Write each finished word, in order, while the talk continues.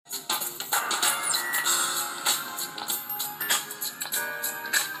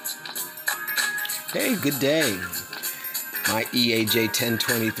Hey, good day, my EAJ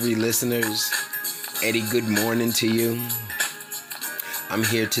 1023 listeners. Eddie, good morning to you. I'm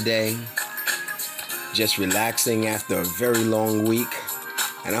here today, just relaxing after a very long week.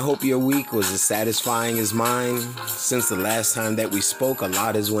 And I hope your week was as satisfying as mine. Since the last time that we spoke, a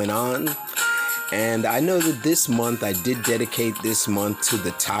lot has went on. And I know that this month, I did dedicate this month to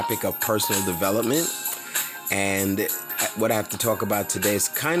the topic of personal development. And what I have to talk about today is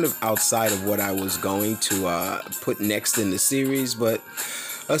kind of outside of what I was going to put next in the series, but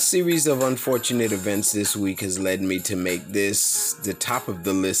a series of unfortunate events this week has led me to make this the top of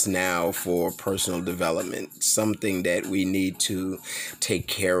the list now for personal development, something that we need to take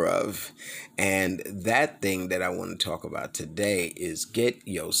care of. And that thing that I want to talk about today is get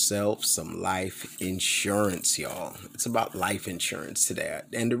yourself some life insurance, y'all. It's about life insurance today.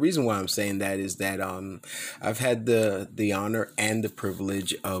 And the reason why I'm saying that is that I've had the honor and the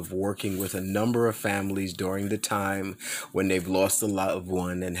privilege of working with a number of families during the time when they've lost a loved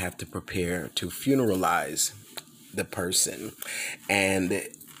one and have to prepare to funeralize the person. And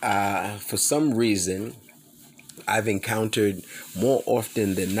for some reason, I've encountered more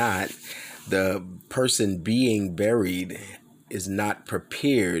often than not, the person being buried is not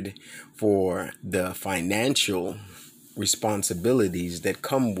prepared for the financial responsibilities that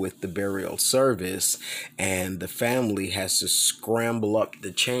come with the burial service, and the family has to scramble up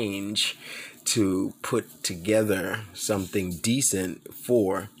the change to put together something decent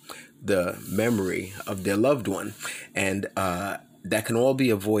for the memory of their loved one. And that can all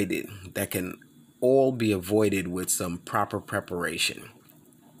be avoided. That can all be avoided with some proper preparation.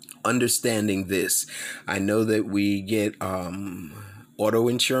 Understanding this, I know that we get auto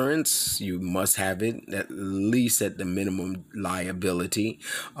insurance. You must have it at least at the minimum liability.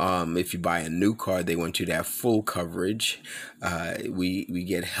 If you buy a new car, they want you to have full coverage. We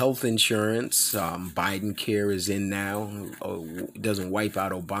get health insurance. Biden Care is in now. It doesn't wipe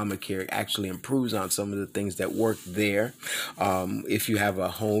out Obamacare. It actually improves on some of the things that work there. If you have a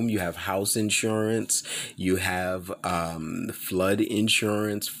home, you have house insurance. You have flood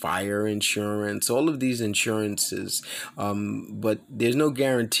insurance, fire insurance, all of these insurances. But there's no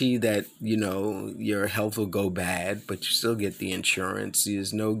guarantee that, your health will go bad, but you still get the insurance.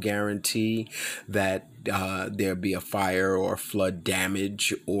 There's no guarantee that there'd be a fire or flood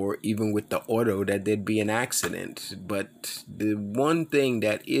damage, or even with the auto that there'd be an accident. But the one thing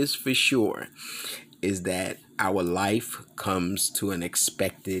that is for sure is that our life comes to an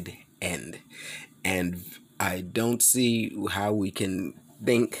expected end. And I don't see how we can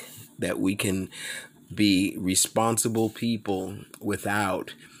think that we can be responsible people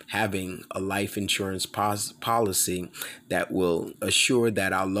without having a life insurance policy that will assure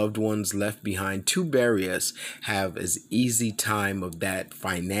that our loved ones left behind to bury us have as easy time of that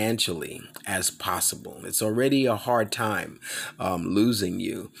financially as possible. It's already a hard time losing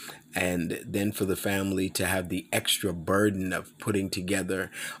you. And then for the family to have the extra burden of putting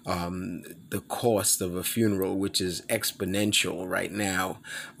together the cost of a funeral, which is exponential right now,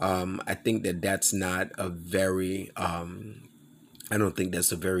 I think that that's not a very I don't think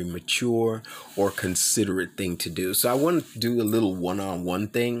that's a very mature or considerate thing to do. So I want to do a little one-on-one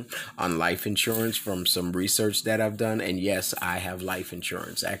thing on life insurance from some research that I've done. And yes, I have life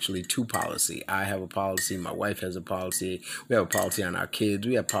insurance, actually two policies. I have a policy. My wife has a policy. We have a policy on our kids.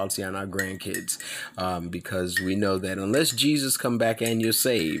 We have a policy on our grandkids, because we know that unless Jesus come back and you're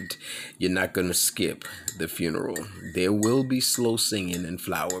saved, you're not going to skip the funeral. There will be slow singing and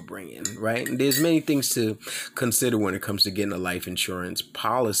flower bringing, right? And there's many things to consider when it comes to getting a life insurance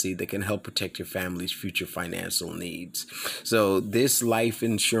policy that can help protect your family's future financial needs. So this life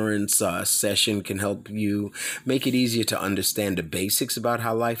insurance session can help you make it easier to understand the basics about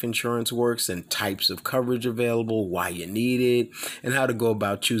how life insurance works and types of coverage available, why you need it, and how to go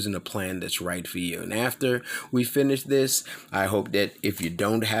about choosing a plan that's right for you. And after we finish this, I hope that if you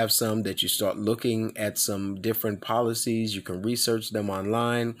don't have some, that you start looking at some different policies. You can research them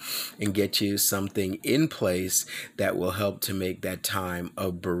online and get you something in place that will help to make that time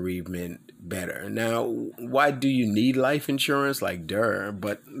of bereavement better. Now, why do you need life insurance? Like,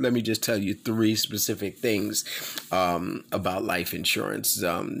 but let me just tell you three specific things about life insurance.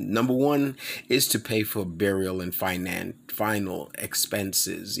 Number one is to pay for burial and final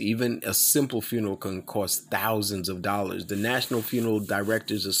expenses. Even a simple funeral can cost thousands of dollars. The National Funeral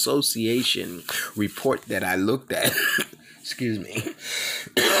Directors Association report that I looked at, excuse me,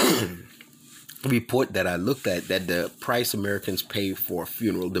 report that I looked at, that the price Americans pay for a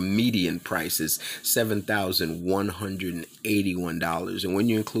funeral, the median price is $7,181. And when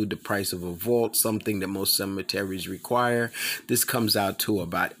you include the price of a vault, something that most cemeteries require, this comes out to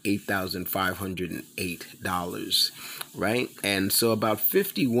about $8,508, right? And so about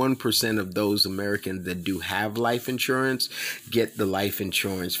 51% of those Americans that do have life insurance get the life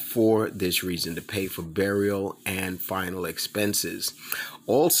insurance for this reason, to pay for burial and final expenses.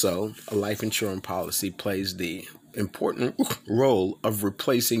 Also, a life insurance policy plays the important role of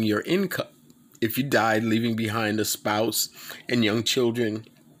replacing your income. If you died leaving behind a spouse and young children,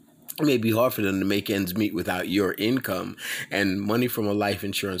 it may be hard for them to make ends meet without your income, and money from a life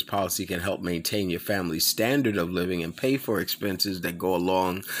insurance policy can help maintain your family's standard of living and pay for expenses that go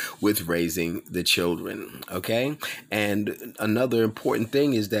along with raising the children, okay? And another important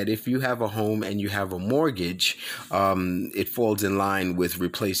thing is that if you have a home and you have a mortgage, it falls in line with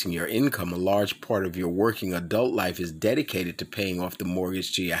replacing your income. A large part of your working adult life is dedicated to paying off the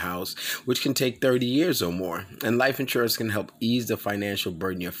mortgage to your house, which can take 30 years or more. And life insurance can help ease the financial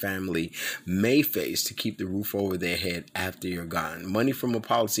burden your family may face to keep the roof over their head after you're gone. Money from a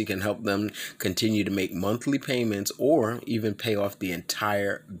policy can help them continue to make monthly payments or even pay off the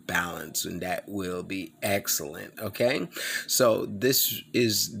entire balance, and that will be excellent. Okay, so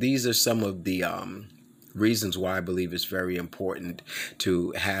these are some of the reasons why I believe it's very important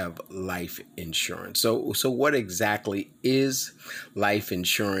to have life insurance. So what exactly is life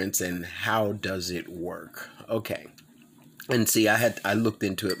insurance and how does it work? Okay. And see, I looked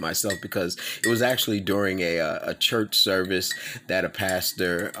into it myself because it was actually during a church service that a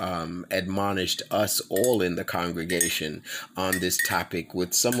pastor admonished us all in the congregation on this topic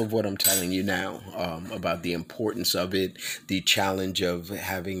with some of what I'm telling you now about the importance of it, the challenge of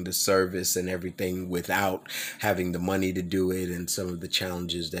having the service and everything without having the money to do it, and some of the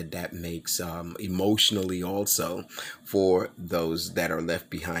challenges that makes emotionally also for those that are left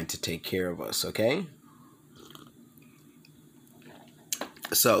behind to take care of us, okay?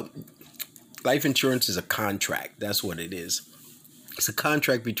 So, life insurance is a contract. That's what it is. It's a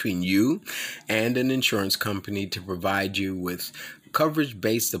contract between you and an insurance company to provide you with coverage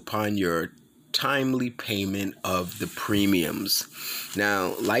based upon your timely payment of the premiums.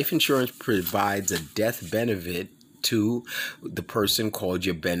 Now, life insurance provides a death benefit to the person called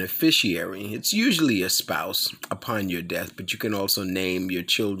your beneficiary. It's usually a spouse upon your death, but you can also name your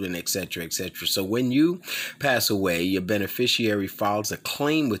children, etc., etc. So when you pass away, your beneficiary files a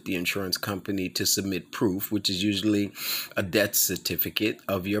claim with the insurance company to submit proof, which is usually a death certificate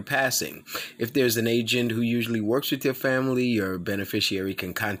of your passing. If there's an agent who usually works with your family, your beneficiary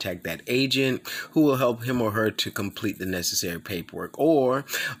can contact that agent who will help him or her to complete the necessary paperwork. Or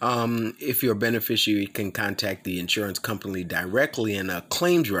if your beneficiary can contact the insurance company directly, and a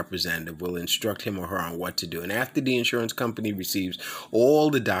claims representative will instruct him or her on what to do. And after the insurance company receives all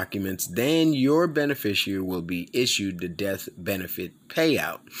the documents, then your beneficiary will be issued the death benefit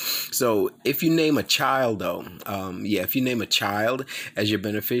payout. So if you name a child, though, if you name a child as your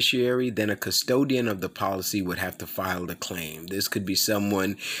beneficiary, then a custodian of the policy would have to file the claim. This could be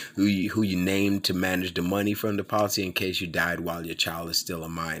someone who you named to manage the money from the policy in case you died while your child is still a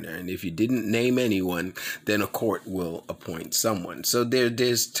minor. And if you didn't name anyone, then a court will appoint someone. So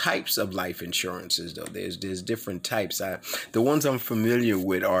there's types of life insurances, though. There's different types. The ones I'm familiar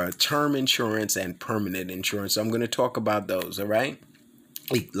with are term insurance and permanent insurance. So I'm going to talk about those, all right?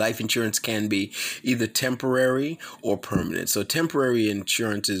 Life insurance can be either temporary or permanent. So temporary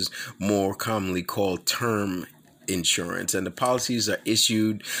insurance is more commonly called term insurance, and the policies are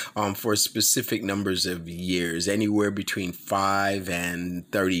issued for specific numbers of years, anywhere between 5 and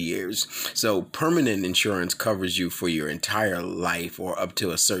 30 years. So permanent insurance covers you for your entire life or up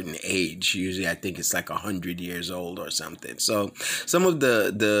to a certain age. Usually I think it's like 100 years old or something. So some of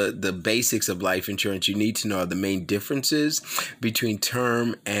the basics of life insurance you need to know are the main differences between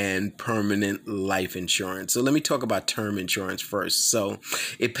term and permanent life insurance. So let me talk about term insurance first. So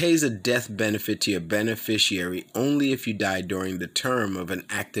it pays a death benefit to your beneficiary only if you die during the term of an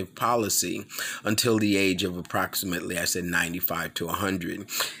active policy until the age of approximately, 95 to 100.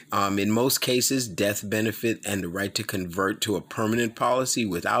 In most cases, death benefit and the right to convert to a permanent policy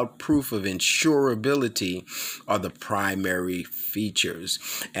without proof of insurability are the primary features,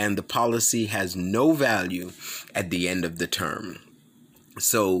 and the policy has no value at the end of the term.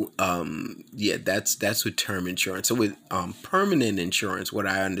 So yeah, that's with term insurance. So with permanent insurance, what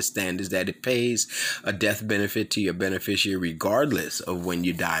I understand is that it pays a death benefit to your beneficiary regardless of when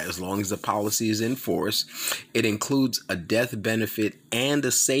you die, as long as the policy is in force. It includes a death benefit and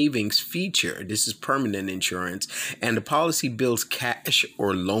a savings feature. This is permanent insurance, and the policy builds cash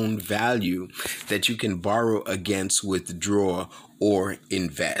or loan value that you can borrow against, withdraw, or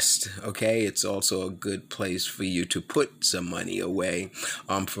invest. Okay, it's also a good place for you to put some money away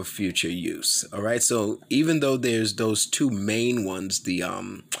for future use. All right, so even though there's those two main ones, the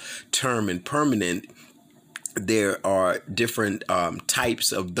term and permanent, there are different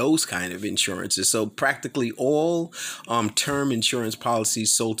types of those kind of insurances. So practically all term insurance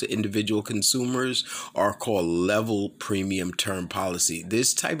policies sold to individual consumers are called level premium term policy.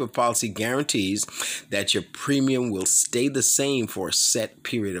 This type of policy guarantees that your premium will stay the same for a set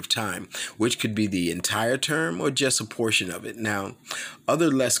period of time, which could be the entire term or just a portion of it. Now,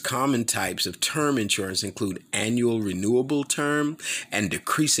 other less common types of term insurance include annual renewable term and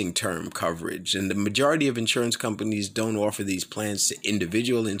decreasing term coverage. And the majority of insurance companies don't offer these plans to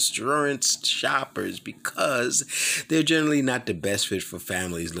individual insurance shoppers because they're generally not the best fit for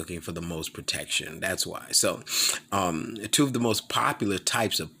families looking for the most protection. That's why. So two of the most popular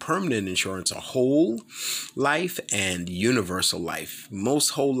types of permanent insurance are whole life and universal life. Most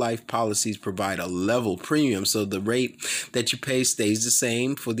whole life policies provide a level premium, so the rate that you pay stays the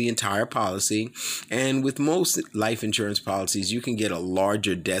same for the entire policy. And with most life insurance policies, you can get a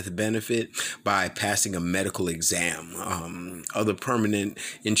larger death benefit by passing a medical exam. Other permanent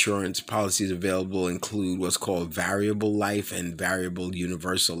insurance policies available include what's called variable life and variable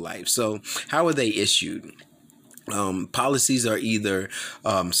universal life. So how are they issued? Policies are either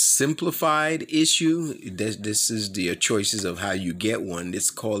simplified issue. This is the choices of how you get one.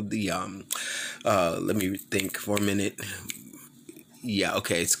 It's called the let me think for a minute. Yeah,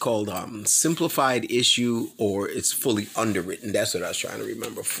 okay. It's called simplified issue, or it's fully underwritten. That's what I was trying to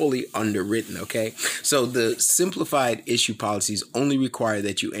remember. Fully underwritten, okay? So the simplified issue policies only require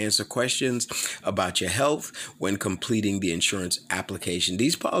that you answer questions about your health when completing the insurance application.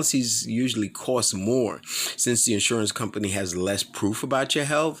 These policies usually cost more since the insurance company has less proof about your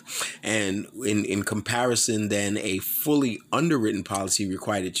health. And in comparison, then a fully underwritten policy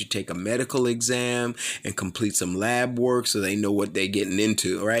requires that you take a medical exam and complete some lab work so they know what they're getting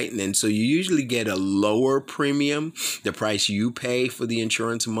into, right? And then so you usually get a lower premium, the price you pay for the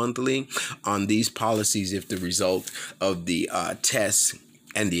insurance monthly on these policies if the result of the tests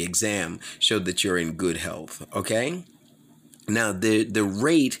and the exam showed that you're in good health, okay? Now, the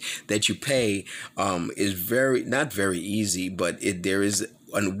rate that you pay is not very easy, but there is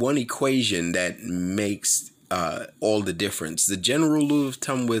one equation that makes all the difference. The general rule of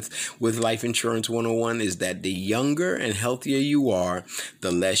thumb with Life Insurance 101 is that the younger and healthier you are, the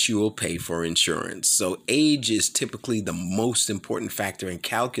less you will pay for insurance. So age is typically the most important factor in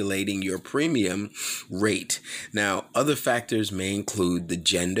calculating your premium rate. Now, other factors may include the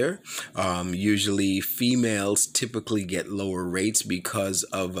gender. Usually females typically get lower rates because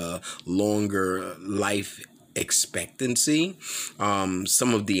of a longer life expectancy.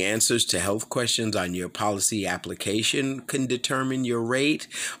 Some of the answers to health questions on your policy application can determine your rate.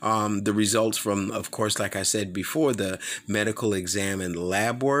 The results from, of course, like I said before, the medical exam and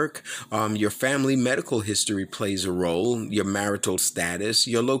lab work. Your family medical history plays a role. Your marital status,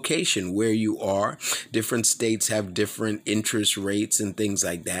 your location, where you are. Different states have different interest rates and things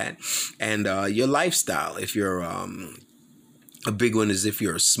like that. And your lifestyle. If you're a big one is if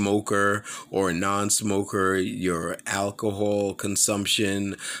you're a smoker or a non-smoker, your alcohol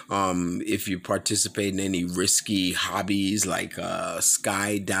consumption, if you participate in any risky hobbies like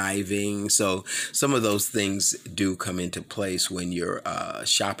skydiving. So some of those things do come into place when you're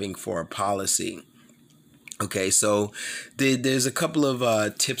shopping for a policy. Okay, so there's a couple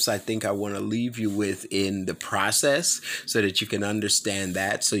of tips I think I want to leave you with in the process so that you can understand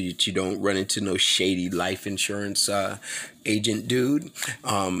that, so that you don't run into no shady life insurance agent dude,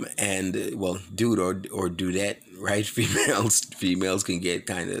 dude or dudette, right? Females can get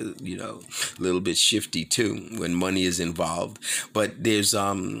kind of, a little bit shifty too when money is involved. But there's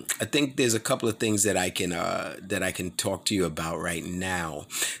I think there's a couple of things that I can talk to you about right now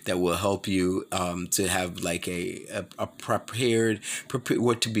that will help you to have like a prepared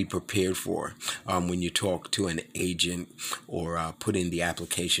what to be prepared for when you talk to an agent or put in the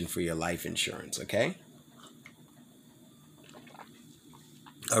application for your life insurance. Okay.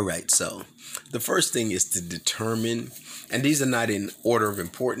 All right, so the first thing is to determine, and these are not in order of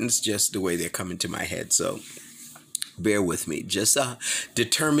importance, just the way they're coming to my head, so bear with me. Just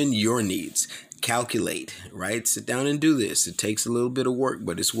determine your needs. calculate, right? Sit down and do this. It takes a little bit of work,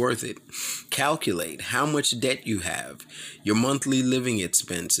 but it's worth it. Calculate how much debt you have, your monthly living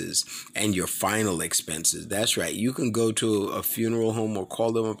expenses, and your final expenses. That's right. You can go to a funeral home or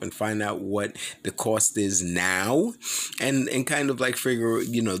call them up and find out what the cost is now, and kind of like figure,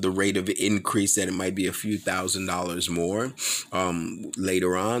 the rate of increase, that it might be a few $1,000s more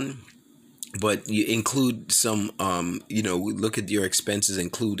later on. But you include some, look at your expenses,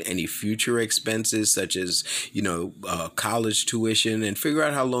 include any future expenses such as, college tuition, and figure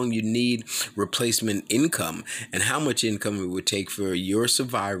out how long you need replacement income and how much income it would take for your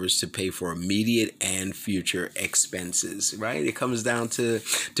survivors to pay for immediate and future expenses, right? It comes down to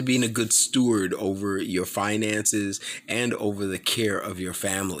being a good steward over your finances and over the care of your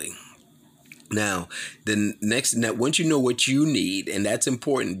family. Now, once you know what you need, and that's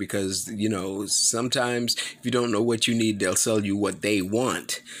important because, sometimes if you don't know what you need, they'll sell you what they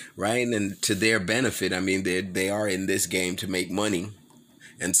want, right? And to their benefit, I mean, they are in this game to make money.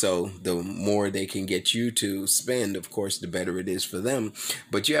 And so the more they can get you to spend, of course, the better it is for them.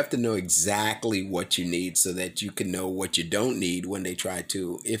 But you have to know exactly what you need so that you can know what you don't need when they try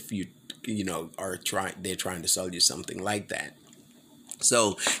to, if you, they're trying to sell you something like that.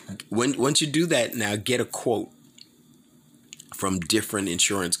 So once you do that, now get a quote from different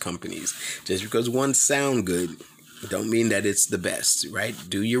insurance companies. Just because one sound good don't mean that it's the best, right?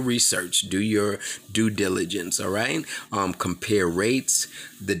 Do your research, do your due diligence, all right? Compare rates,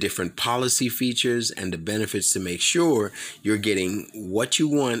 the different policy features, and the benefits to make sure you're getting what you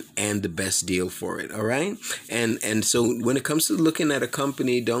want and the best deal for it, all right? And so when it comes to looking at a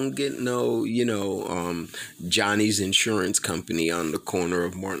company, don't get Johnny's Insurance Company on the corner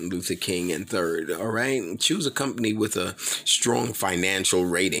of Martin Luther King and 3rd, all right? Choose a company with a strong financial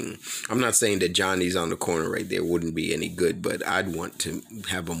rating. I'm not saying that Johnny's on the corner right there wouldn't be any good, but I'd want to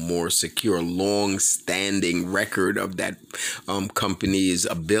have a more secure, long-standing record of that company's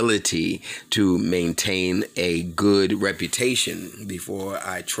ability to maintain a good reputation before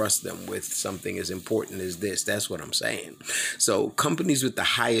I trust them with something as important as this. That's what I'm saying. So companies with the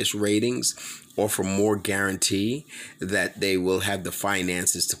highest ratings offer more guarantee that they will have the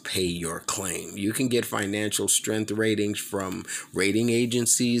finances to pay your claim. You can get financial strength ratings from rating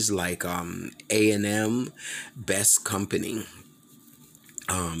agencies like A&M Best Company.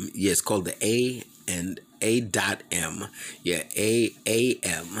 It's called the A.M. Yeah,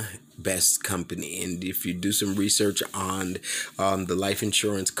 A.M. Best Company. And if you do some research on the life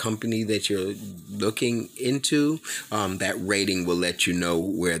insurance company that you're looking into, that rating will let you know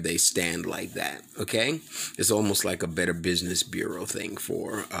where they stand like that. Okay, it's almost like a Better Business Bureau thing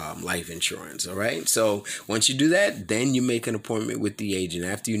for life insurance. All right, so once you do that, then you make an appointment with the agent.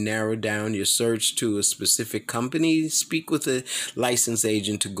 After you narrow down your search to a specific company, speak with a licensed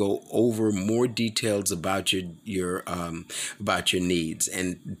agent to go over more details about your needs,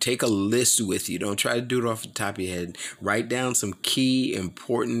 and take a list with you. Don't try to do it off the top of your head. Write down some key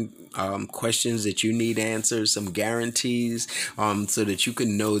important questions that you need answers, some guarantees, so that you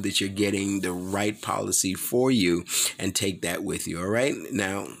can know that you're getting the right policy for you, and take that with you. All right.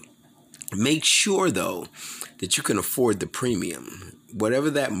 Now, make sure though that you can afford the premium. Whatever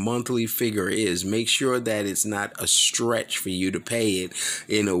that monthly figure is, make sure that it's not a stretch for you to pay it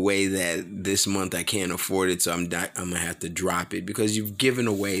in a way that this month I can't afford it, so I'm going to have to drop it, because you've given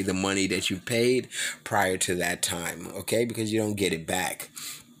away the money that you paid prior to that time, okay? Because you don't get it back.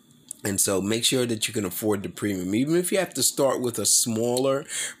 And so make sure that you can afford the premium. Even if you have to start with a smaller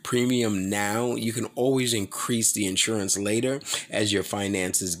premium now, you can always increase the insurance later as your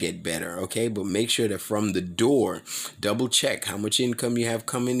finances get better, okay? But make sure that from the door, double check how much income you have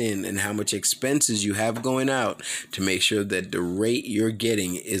coming in and how much expenses you have going out to make sure that the rate you're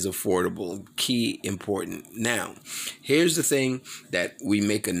getting is affordable. Key, important. Now, here's the thing that we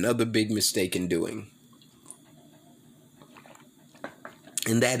make another big mistake in doing.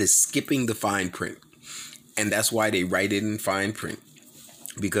 And that is skipping the fine print. And that's why they write it in fine print,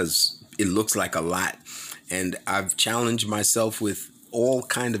 because it looks like a lot. And I've challenged myself with all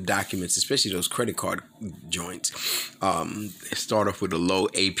kind of documents, especially those credit card joints. Start off with a low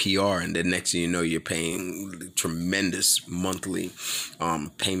APR, and then next thing you know, you're paying tremendous monthly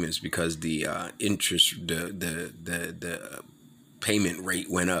payments because the interest, the payment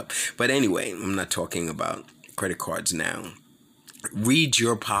rate went up. But anyway, I'm not talking about credit cards now. Read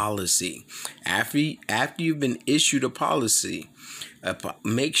your policy. After you've been issued a policy,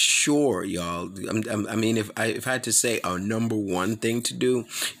 make sure, y'all. I mean, if I had to say our number one thing to do,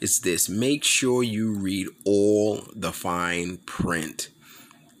 is this: make sure you read all the fine print.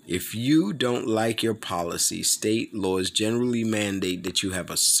 If you don't like your policy, state laws generally mandate that you have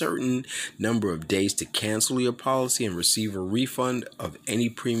a certain number of days to cancel your policy and receive a refund of any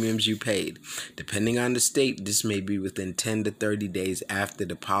premiums you paid. Depending on the state, this may be within 10 to 30 days after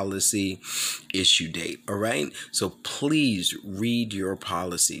the policy issue date. All right. So please read your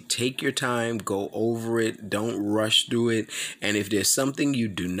policy. Take your time, go over it, don't rush through it. And if there's something you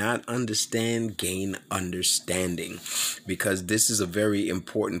do not understand, gain understanding, because this is a very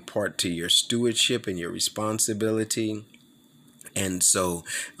important part to your stewardship and your responsibility. And so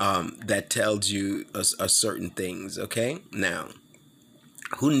that tells you a certain things. Okay. Now,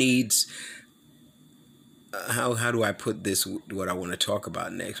 who needs how do I put this, what I want to talk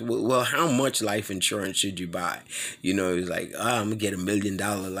about next? Well, how much life insurance should you buy? It's like, I'm going to get $1 million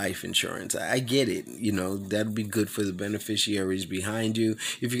life insurance. I get it. That'd be good for the beneficiaries behind you.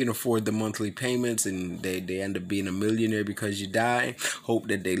 If you can afford the monthly payments and they end up being a millionaire because you die, hope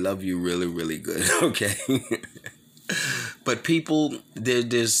that they love you really, really good. Okay. But people,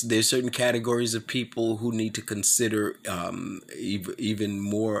 there's certain categories of people who need to consider even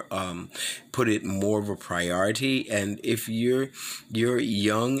more, put it more of a priority. And if you're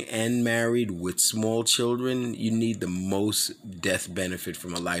young and married with small children, you need the most death benefit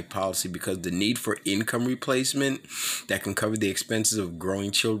from a life policy, because the need for income replacement that can cover the expenses of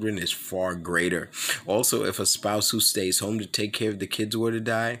growing children is far greater. Also, if a spouse who stays home to take care of the kids were to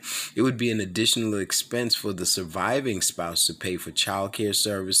die, it would be an additional expense for the surviving spouse to pay for childcare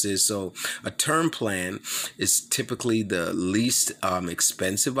services. So a term plan is typically the least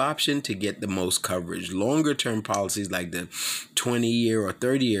expensive option to get the most coverage. Longer term policies like the 20-year or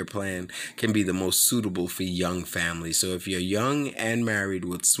 30-year plan can be the most suitable for young families. So if you're young and married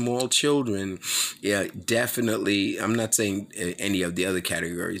with small children, yeah, definitely, I'm not saying any of the other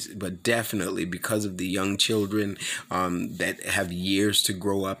categories, but definitely because of the young children that have years to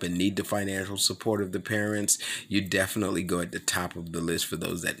grow up and need the financial support of the parents, you definitely go at the top of the list for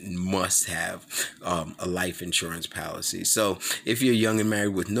those that must have a life insurance policy. So if you're young and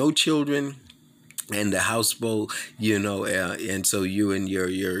married with no children, and the houseboat, and so you and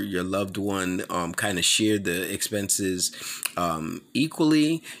your loved one kind of share the expenses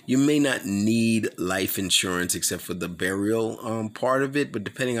equally, you may not need life insurance except for the burial part of it. But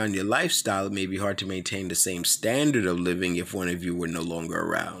depending on your lifestyle, it may be hard to maintain the same standard of living if one of you were no longer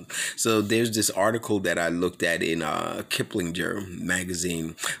around. So there's this article that I looked at in Kiplinger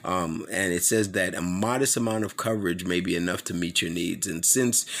magazine, and it says that a modest amount of coverage may be enough to meet your needs. And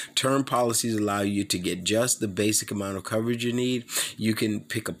since term policies allow you to get just the basic amount of coverage you need, you can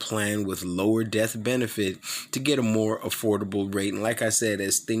pick a plan with lower death benefit to get a more affordable rate. And like I said,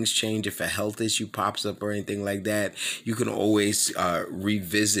 as things change, if a health issue pops up or anything like that, you can always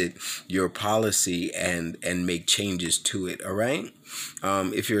revisit your policy and make changes to it. All right.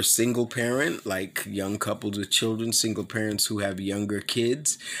 If you're a single parent, like young couples with children, single parents who have younger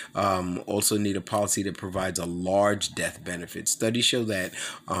kids, also need a policy that provides a large death benefit. Studies show that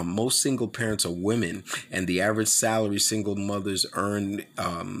most single parents are women, and the average salary single mothers earned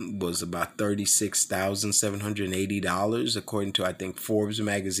was about $36,780, according to, I think, Forbes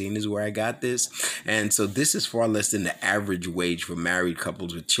magazine is where I got this. And so this is far less than the average wage for married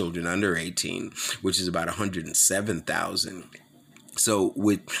couples with children under 18, which is about $107,000. So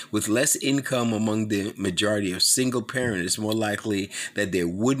with less income among the majority of single parents, it's more likely that there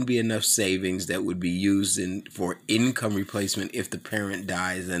wouldn't be enough savings that would be used for income replacement if the parent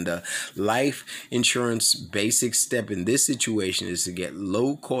dies. And the life insurance basic step in this situation is to get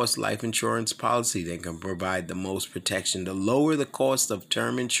low-cost life insurance policy that can provide the most protection. The lower the cost of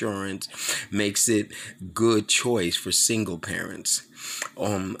term insurance makes it good choice for single parents.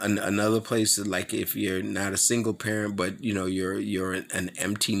 Another place, like if you're not a single parent, but you're an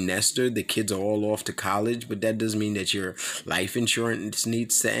empty nester, the kids are all off to college, but that doesn't mean that your life insurance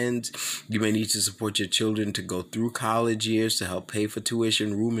needs to end. You may need to support your children to go through college years to help pay for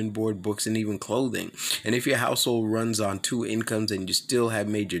tuition, room and board, books, and even clothing. And if your household runs on two incomes and you still have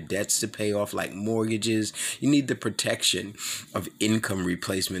major debts to pay off, like mortgages, you need the protection of income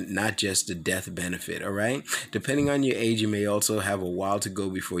replacement, not just the death benefit. All right. Depending on your age, you may also have a while to go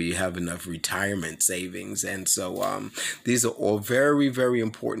before you have enough retirement savings. And so these are all very, very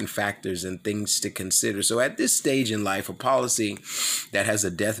important factors and things to consider. So at this stage in life, a policy that has a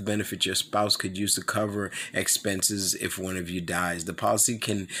death benefit your spouse could use to cover expenses if one of you dies. The policy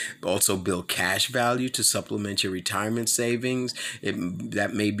can also build cash value to supplement your retirement savings.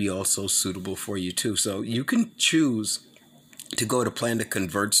 That may be also suitable for you too. So you can choose to go to a plan that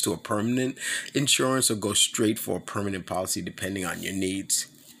converts to a permanent insurance or go straight for a permanent policy depending on your needs.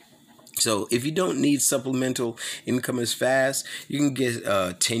 So if you don't need supplemental income as fast, you can get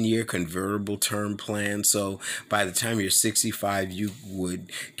a 10-year convertible term plan. So by the time you're 65, you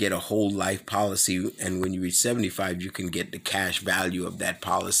would get a whole life policy. And when you reach 75, you can get the cash value of that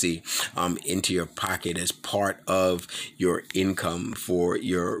policy into your pocket as part of your income for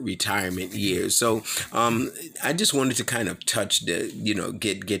your retirement years. So I just wanted to kind of touch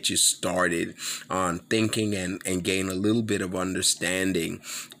get you started on thinking and gain a little bit of understanding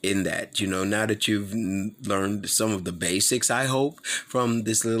in that. Now that you've learned some of the basics, I hope, from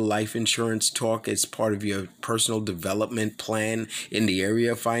this little life insurance talk as part of your personal development plan in the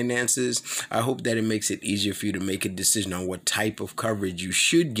area of finances, I hope that it makes it easier for you to make a decision on what type of coverage you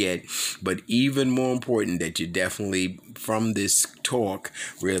should get. But even more important, that you definitely, from this talk,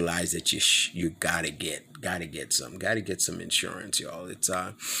 realize that you gotta get some insurance, y'all. It's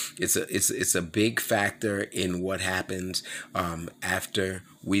a big factor in what happens after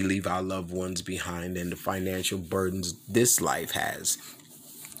we leave our loved ones behind and the financial burdens this life has.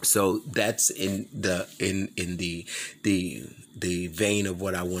 So that's in the vein of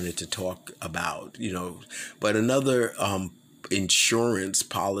what I wanted to talk about, But another insurance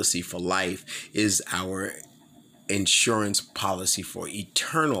policy for life is our insurance policy for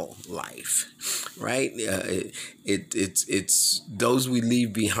eternal life, right? It's those we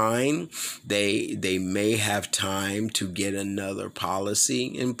leave behind. They may have time to get another policy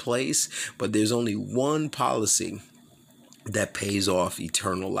in place, but there's only one policy that pays off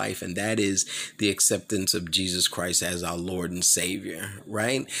eternal life, and that is the acceptance of Jesus Christ as our Lord and Savior,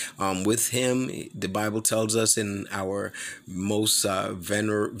 right? With him, the Bible tells us in our most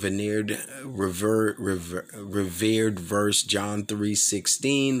revered verse, John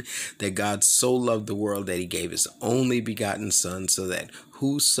 3:16, that God so loved the world that he gave his only begotten Son, so that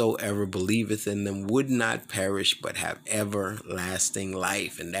whosoever believeth in them would not perish but have everlasting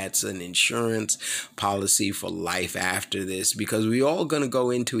life. And that's an insurance policy for life after this, because we all going to go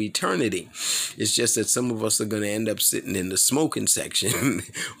into eternity. It's just that some of us are going to end up sitting in the smoking section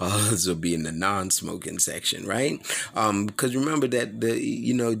while others will be in the non-smoking section, right? Because remember that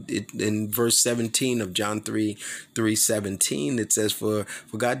in verse 17 of John 3:17, it says, for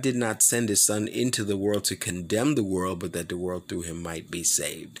God did not send his Son into the world to condemn the world, but that the world through him might be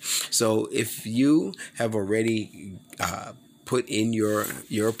saved. So if you have already put in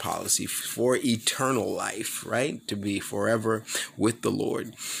your policy for eternal life, right, to be forever with the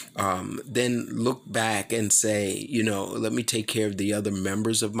Lord, then look back and say, let me take care of the other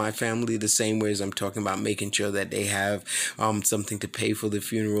members of my family the same way as I'm talking about making sure that they have something to pay for the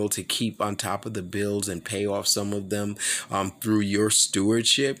funeral, to keep on top of the bills and pay off some of them through your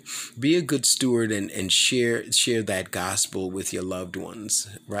stewardship. Be a good steward and share that gospel with your loved ones,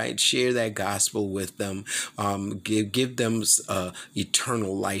 right? Share that gospel with them. Give them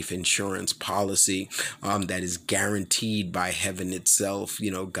eternal life insurance policy that is guaranteed by heaven itself.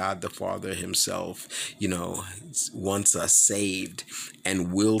 God the Father himself, wants us saved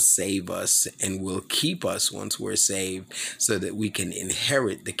and will save us and will keep us once we're saved, so that we can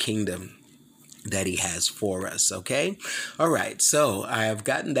inherit the kingdom that he has for us. Okay. All right. So I have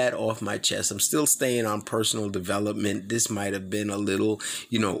gotten that off my chest. I'm still staying on personal development. This might have been a little,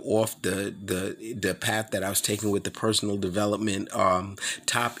 off the path that I was taking with the personal development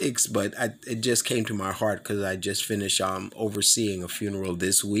topics, but it just came to my heart because I just finished overseeing a funeral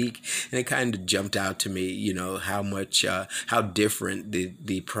this week, and it kind of jumped out to me, how different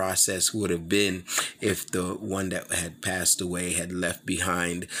the process would have been if the one that had passed away had left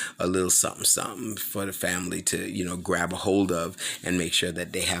behind a little something for the family to, grab a hold of and make sure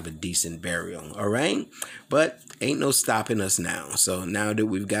that they have a decent burial. All right. But ain't no stopping us now. So now that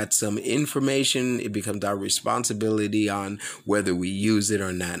we've got some information, it becomes our responsibility on whether we use it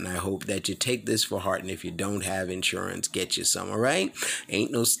or not. And I hope that you take this for heart. And if you don't have insurance, get you some. All right.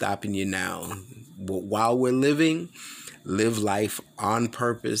 Ain't no stopping you now. While we're living, live life on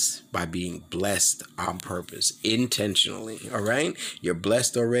purpose by being blessed on purpose, intentionally. All right. You're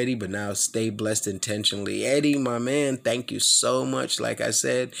blessed already, but now stay blessed intentionally. Eddie, my man, thank you so much. Like I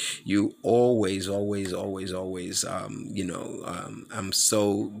said, you always, I'm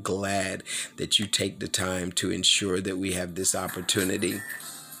so glad that you take the time to ensure that we have this opportunity.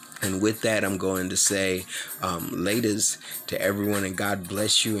 And with that, I'm going to say laters to everyone, and God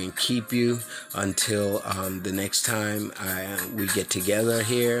bless you and keep you until the next time we get together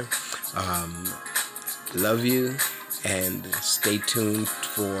here. Love you, and stay tuned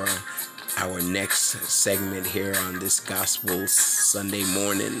for our next segment here on this Gospel Sunday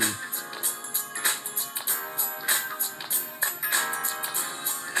morning.